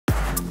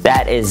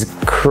That is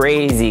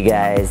crazy,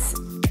 guys.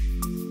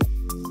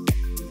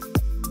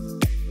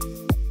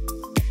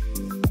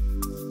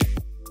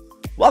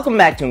 Welcome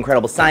back to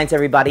Incredible Science,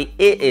 everybody.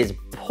 It is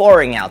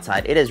pouring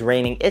outside, it is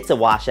raining, it's a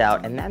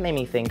washout, and that made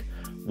me think,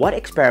 what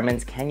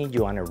experiments can you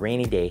do on a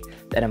rainy day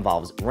that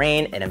involves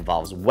rain, it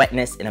involves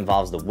wetness, it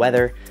involves the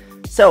weather?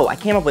 So I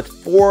came up with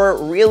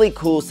 4 really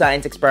cool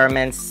science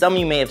experiments. Some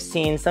you may have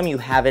seen, some you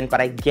haven't, but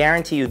I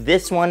guarantee you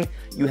this one,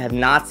 you have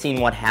not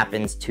seen what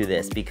happens to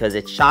this because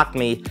it shocked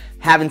me.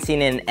 Haven't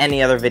seen it in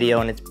any other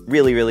video, and it's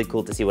really, really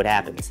cool to see what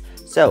happens.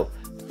 So,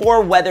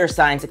 4 weather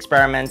science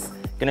experiments.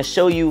 Gonna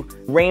show you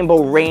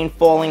rainbow rain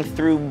falling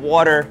through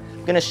water.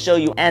 Gonna show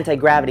you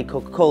anti-gravity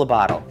Coca-Cola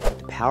bottle.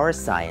 The power of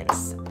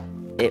science,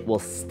 it will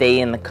stay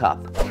in the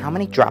cup. How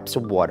many drops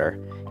of water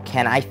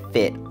can I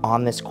fit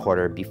on this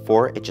quarter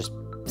before it just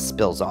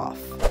spills off?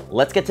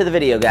 Let's get to the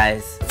video,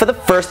 guys. For the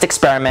first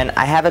experiment,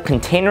 I have a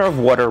container of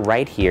water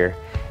right here,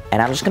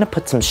 and I'm just gonna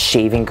put some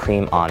shaving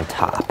cream on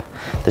top.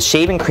 The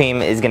shaving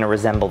cream is gonna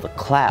resemble the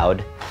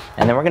cloud,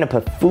 and then we're gonna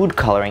put food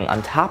coloring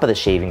on top of the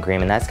shaving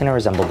cream, and that's gonna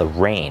resemble the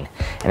rain.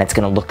 And it's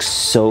gonna look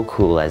so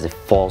cool as it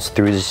falls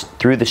through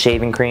the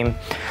shaving cream,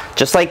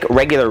 just like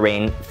regular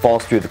rain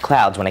falls through the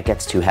clouds when it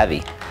gets too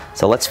heavy.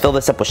 So let's fill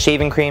this up with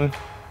shaving cream.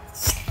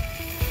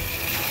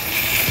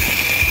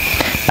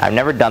 I've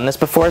never done this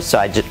before, so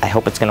I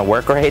hope it's gonna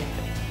work right.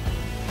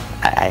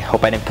 I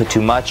hope I didn't put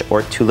too much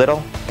or too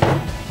little.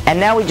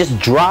 And now we just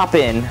drop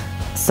in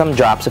some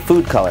drops of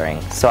food coloring.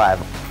 So I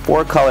have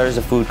 4 colors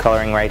of food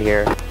coloring right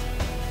here.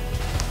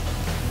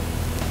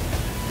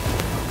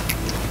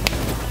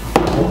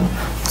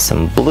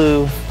 Some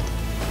blue.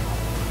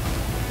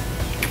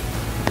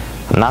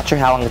 I'm not sure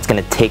how long it's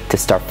gonna take to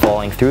start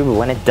falling through, but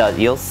when it does,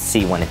 you'll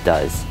see when it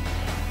does.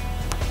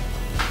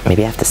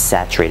 Maybe I have to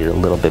saturate it a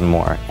little bit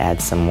more, add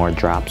some more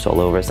drops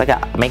all over. It's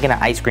like making an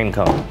ice cream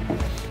cone.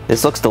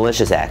 This looks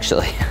delicious,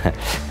 actually.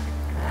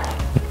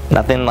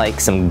 Nothing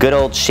like some good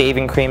old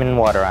shaving cream and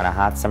water on a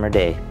hot summer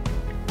day.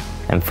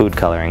 And food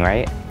coloring,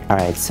 right? All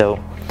right, so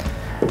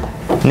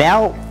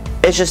now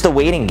it's just a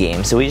waiting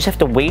game. So we just have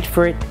to wait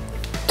for it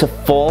to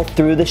fall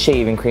through the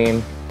shaving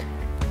cream,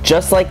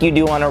 just like you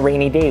do on a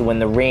rainy day. When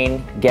the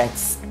rain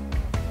gets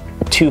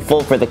too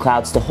full for the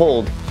clouds to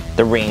hold,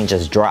 the rain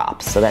just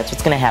drops. So that's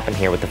what's gonna happen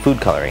here with the food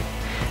coloring.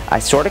 I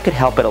sort of could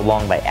help it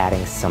along by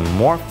adding some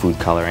more food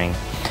coloring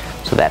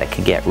so that it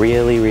could get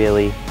really,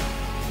 really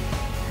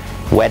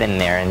wet in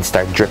there and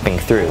start dripping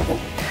through.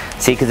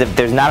 See, because if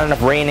there's not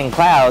enough rain and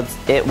clouds,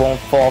 it won't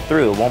fall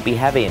through, it won't be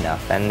heavy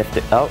enough. And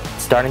if oh,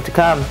 it's starting to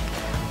come.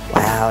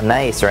 Wow,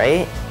 nice,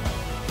 right?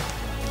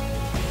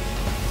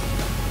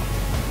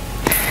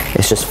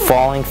 It's just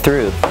falling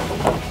through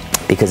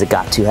because it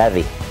got too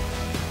heavy.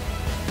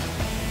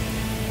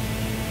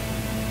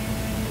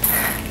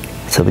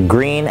 So the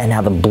green and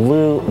now the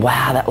blue.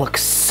 Wow, that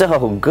looks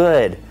so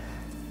good.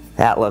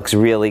 That looks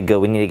really good.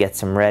 We need to get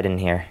some red in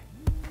here.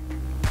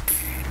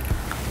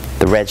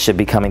 The red should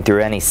be coming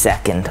through any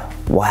second.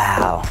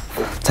 Wow,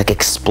 it's like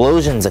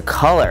explosions of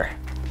color.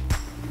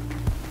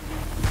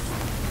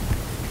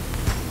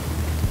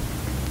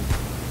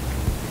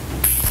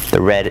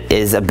 The red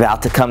is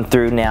about to come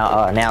through now.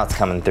 Oh, now it's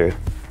coming through.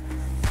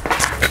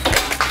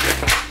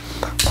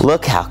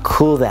 Look how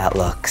cool that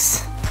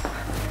looks.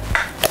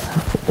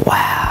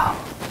 Wow.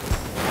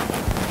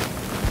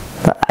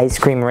 The ice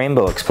cream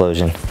rainbow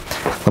explosion.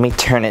 Let me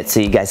turn it so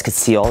you guys can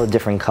see all the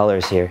different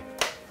colors here.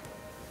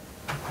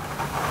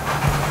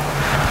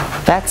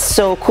 That's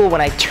so cool when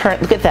I turn,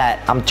 look at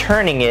that, I'm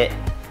turning it.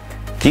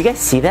 Do you guys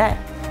see that?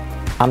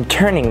 I'm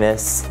turning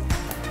this,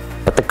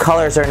 but the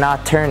colors are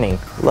not turning.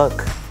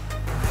 Look.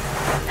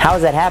 How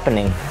is that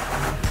happening?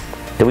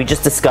 Did we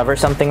just discover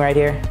something right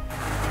here?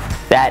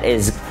 That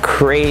is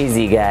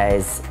crazy,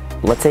 guys.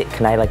 Let's say,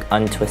 can I like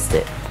untwist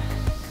it?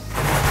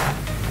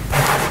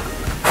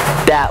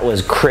 That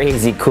was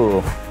crazy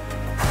cool.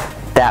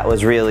 That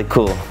was really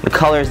cool. The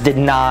colors did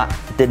not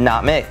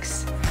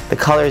mix. The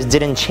colors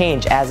didn't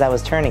change as I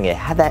was turning it.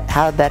 How did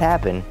that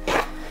happen?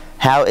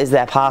 How is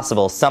that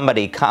possible?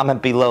 Somebody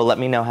comment below, let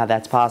me know how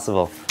that's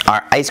possible.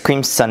 Our ice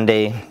cream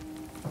sundae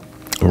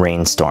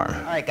rainstorm.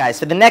 All right, guys,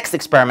 for the next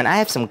experiment, I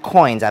have some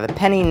coins. I have a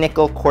penny,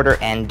 nickel, quarter,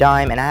 and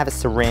dime, and I have a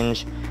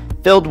syringe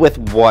filled with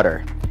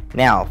water.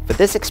 Now, for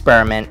this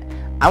experiment,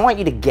 I want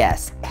you to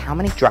guess how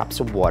many drops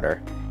of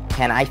water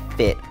can I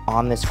fit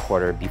on this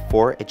quarter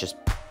before it just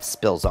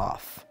spills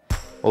off.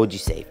 What would you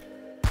say?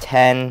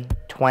 10,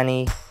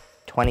 20,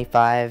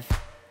 25?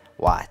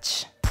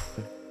 Watch.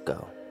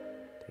 Go.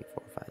 3,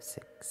 4, 5,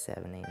 6,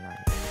 7, 8, 9.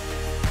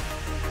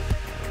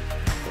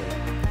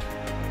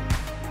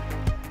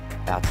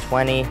 About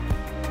 20.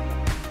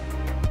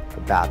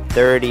 About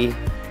 30.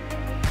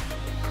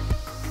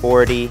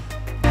 40.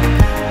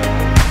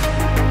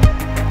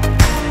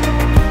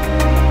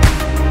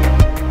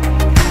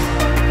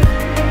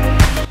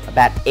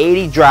 About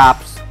 80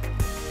 drops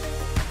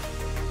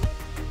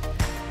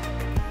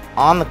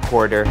on the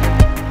quarter.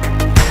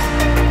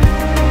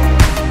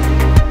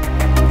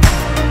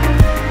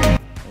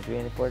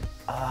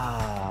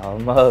 Oh,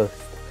 almost.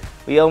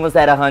 We almost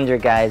had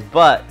 100, guys,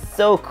 but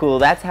so cool.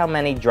 That's how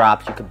many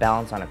drops you could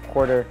balance on a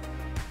quarter.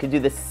 You could do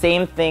the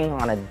same thing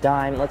on a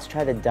dime. Let's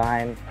try the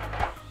dime,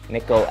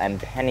 nickel, and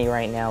penny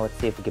right now. Let's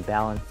see if we can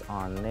balance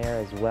on there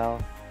as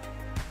well.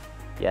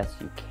 Yes,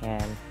 you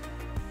can.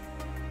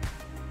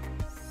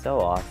 So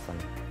awesome.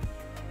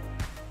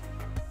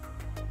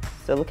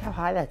 So look how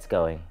high that's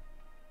going.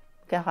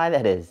 Look how high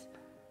that is.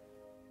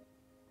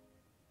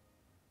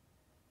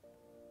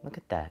 Look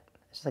at that.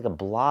 It's just like a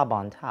blob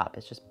on top.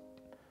 It's just,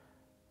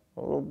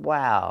 oh,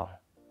 wow.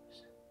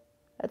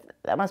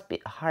 That must be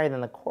higher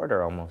than the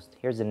quarter almost.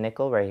 Here's a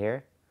nickel right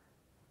here.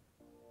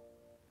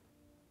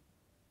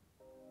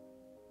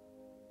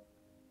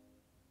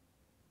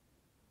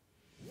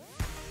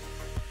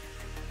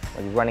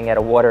 Like running out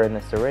of water in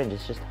the syringe.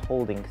 It's just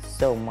holding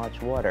so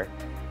much water.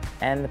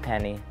 And the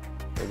penny.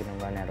 We're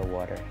gonna run out of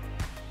water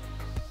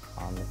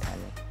on the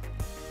penny.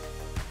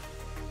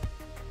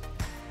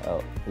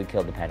 Oh, we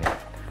killed the penny.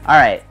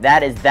 Alright,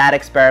 that is that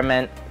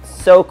experiment.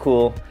 So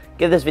cool.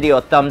 Give this video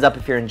a thumbs up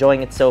if you're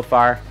enjoying it so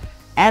far.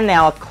 And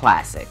now a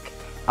classic.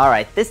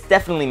 Alright, this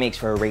definitely makes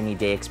for a rainy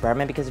day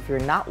experiment because if you're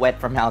not wet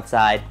from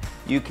outside,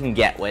 you can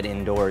get wet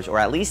indoors, or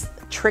at least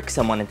trick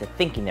someone into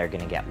thinking they're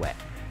gonna get wet.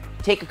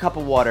 Take a cup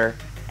of water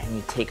and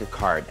you take a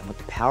card, and with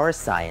the power of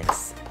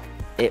science,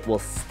 it will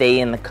stay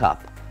in the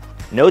cup.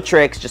 No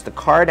tricks, just a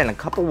card and a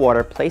cup of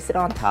water. Place it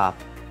on top.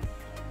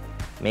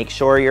 Make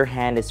sure your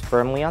hand is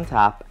firmly on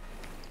top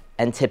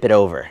and tip it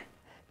over.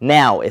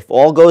 Now, if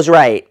all goes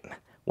right,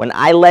 when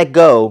I let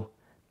go,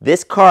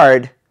 this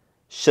card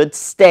should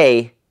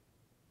stay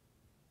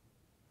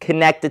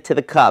connected to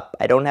the cup.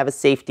 I don't have a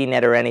safety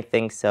net or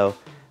anything, so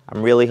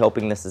I'm really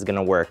hoping this is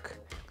gonna work,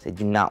 because I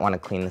do not want to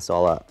clean this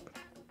all up.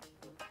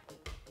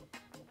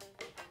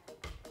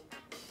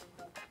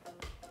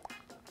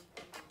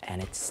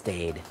 And it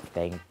stayed,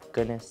 thank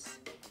goodness.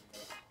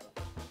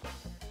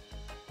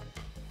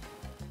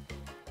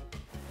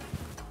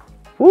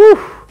 Whew!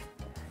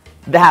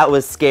 That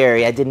was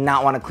scary. I did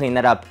not want to clean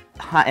that up.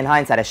 In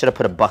hindsight, I should have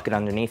put a bucket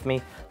underneath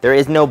me. There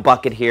is no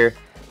bucket here.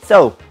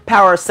 So,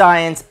 power of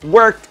science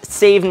worked,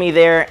 saved me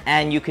there,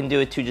 and you can do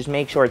it too. Just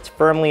make sure it's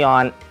firmly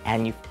on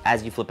and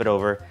as you flip it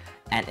over,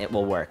 and it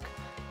will work.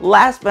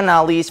 Last but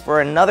not least,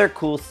 for another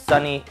cool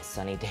sunny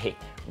day,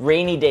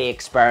 rainy day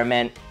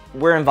experiment,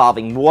 we're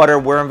involving water,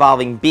 we're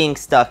involving being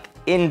stuck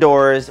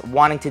indoors,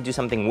 wanting to do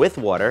something with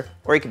water,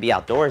 or you could be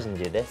outdoors and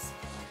do this.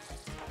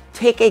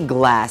 Take a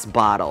glass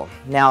bottle.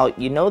 Now,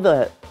 you know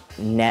the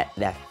net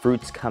that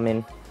fruits come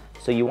in?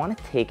 So you want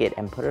to take it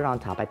and put it on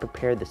top. I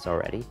prepared this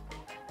already.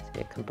 See,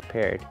 I come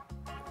prepared.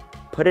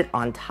 Put it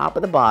on top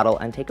of the bottle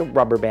and take a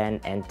rubber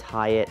band and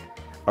tie it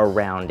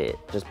around it.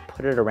 Just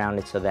put it around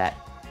it so that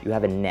you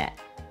have a net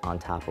on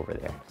top over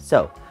there.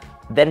 So,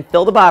 then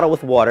fill the bottle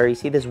with water. You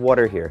see this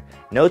water here.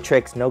 No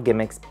tricks, no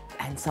gimmicks,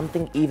 and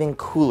something even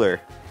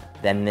cooler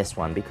than this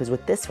one. Because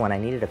with this one, I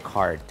needed a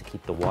card to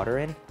keep the water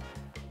in.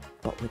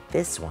 But with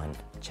this one,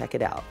 check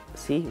it out.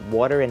 See,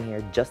 water in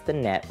here, just a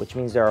net, which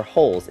means there are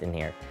holes in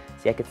here.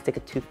 See, I could stick a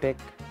toothpick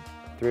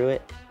through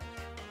it.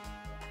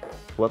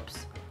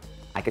 Whoops.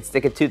 I could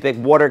stick a toothpick.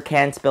 Water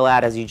can spill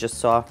out, as you just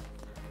saw.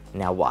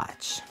 Now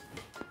watch.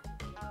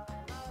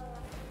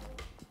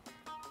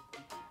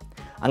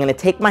 I'm gonna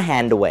take my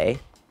hand away,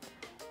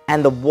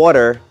 and the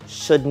water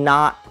should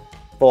not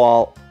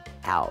fall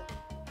out.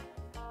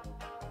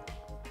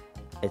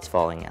 It's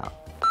falling out.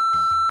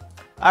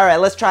 All right,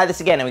 let's try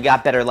this again, and we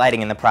got better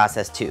lighting in the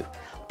process too.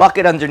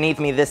 Bucket underneath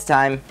me this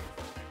time.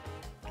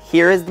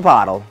 Here is the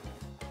bottle,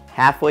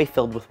 halfway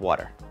filled with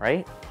water,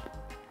 right?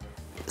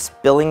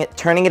 Spilling it,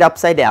 turning it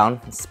upside down,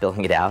 and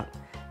spilling it out,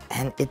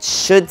 and it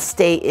should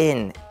stay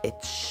in. It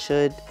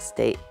should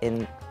stay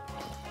in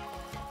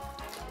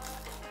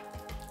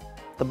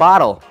the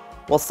bottle.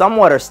 Well, some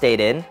water stayed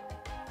in.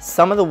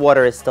 Some of the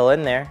water is still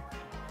in there,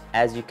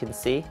 as you can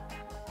see.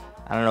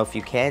 I don't know if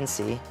you can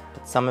see,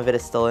 but some of it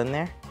is still in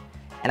there.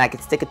 And I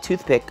could stick a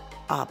toothpick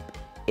up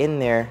in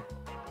there.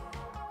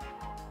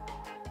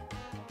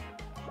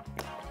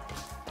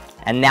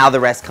 And now the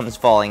rest comes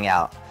falling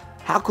out.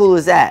 How cool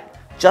is that?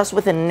 Just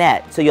with a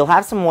net. So you'll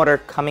have some water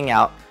coming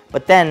out,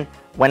 but then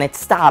when it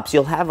stops,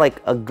 you'll have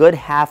like a good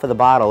half of the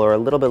bottle or a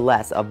little bit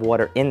less of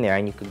water in there,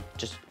 and you could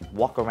just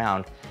walk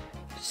around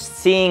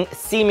seeing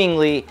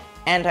seemingly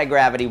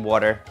anti-gravity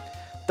water.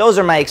 Those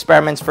are my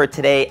experiments for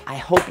today. I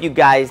hope you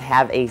guys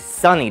have a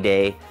sunny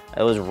day.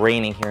 It was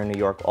raining here in New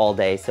York all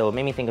day, so it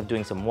made me think of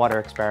doing some water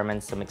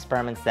experiments, some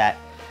experiments that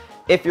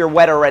if you're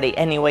wet already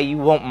anyway, you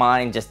won't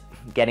mind just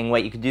getting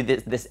wet. You could do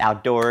this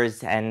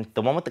outdoors, and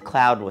the one with the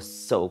cloud was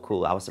so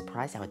cool. I was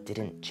surprised how it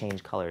didn't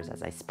change colors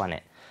as I spun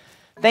it.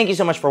 Thank you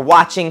so much for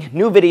watching.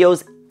 New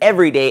videos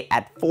every day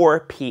at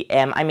 4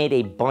 p.m. I made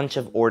a bunch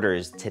of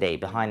orders today,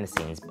 behind the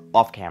scenes,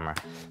 off camera,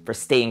 for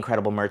Stay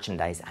Incredible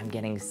merchandise. I'm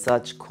getting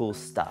such cool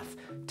stuff.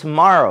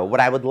 Tomorrow, what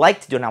I would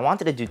like to do, and I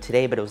wanted to do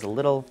today, but it was a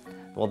little,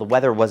 well, the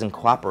weather wasn't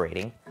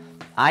cooperating.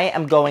 I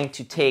am going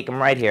to take,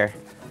 I'm right here.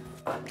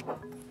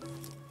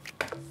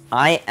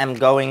 I am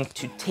going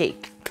to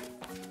take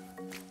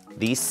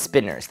these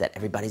spinners that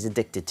everybody's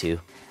addicted to,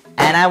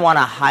 and I want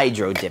to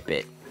hydro dip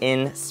it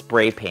in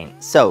spray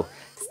paint. So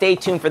stay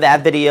tuned for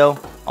that video.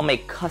 I'll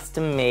make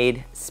custom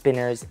made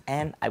spinners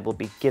and I will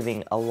be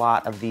giving a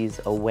lot of these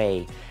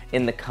away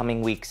in the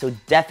coming weeks. So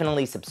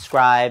definitely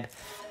subscribe,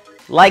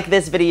 like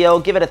this video,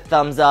 give it a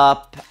thumbs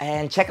up,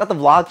 and check out the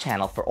vlog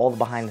channel for all the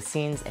behind the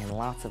scenes and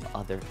lots of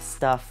other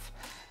stuff.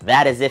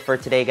 That is it for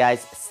today,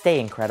 guys. Stay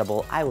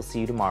incredible. I will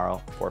see you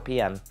tomorrow, 4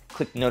 p.m.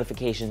 Click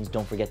notifications.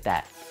 Don't forget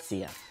that.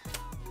 See ya.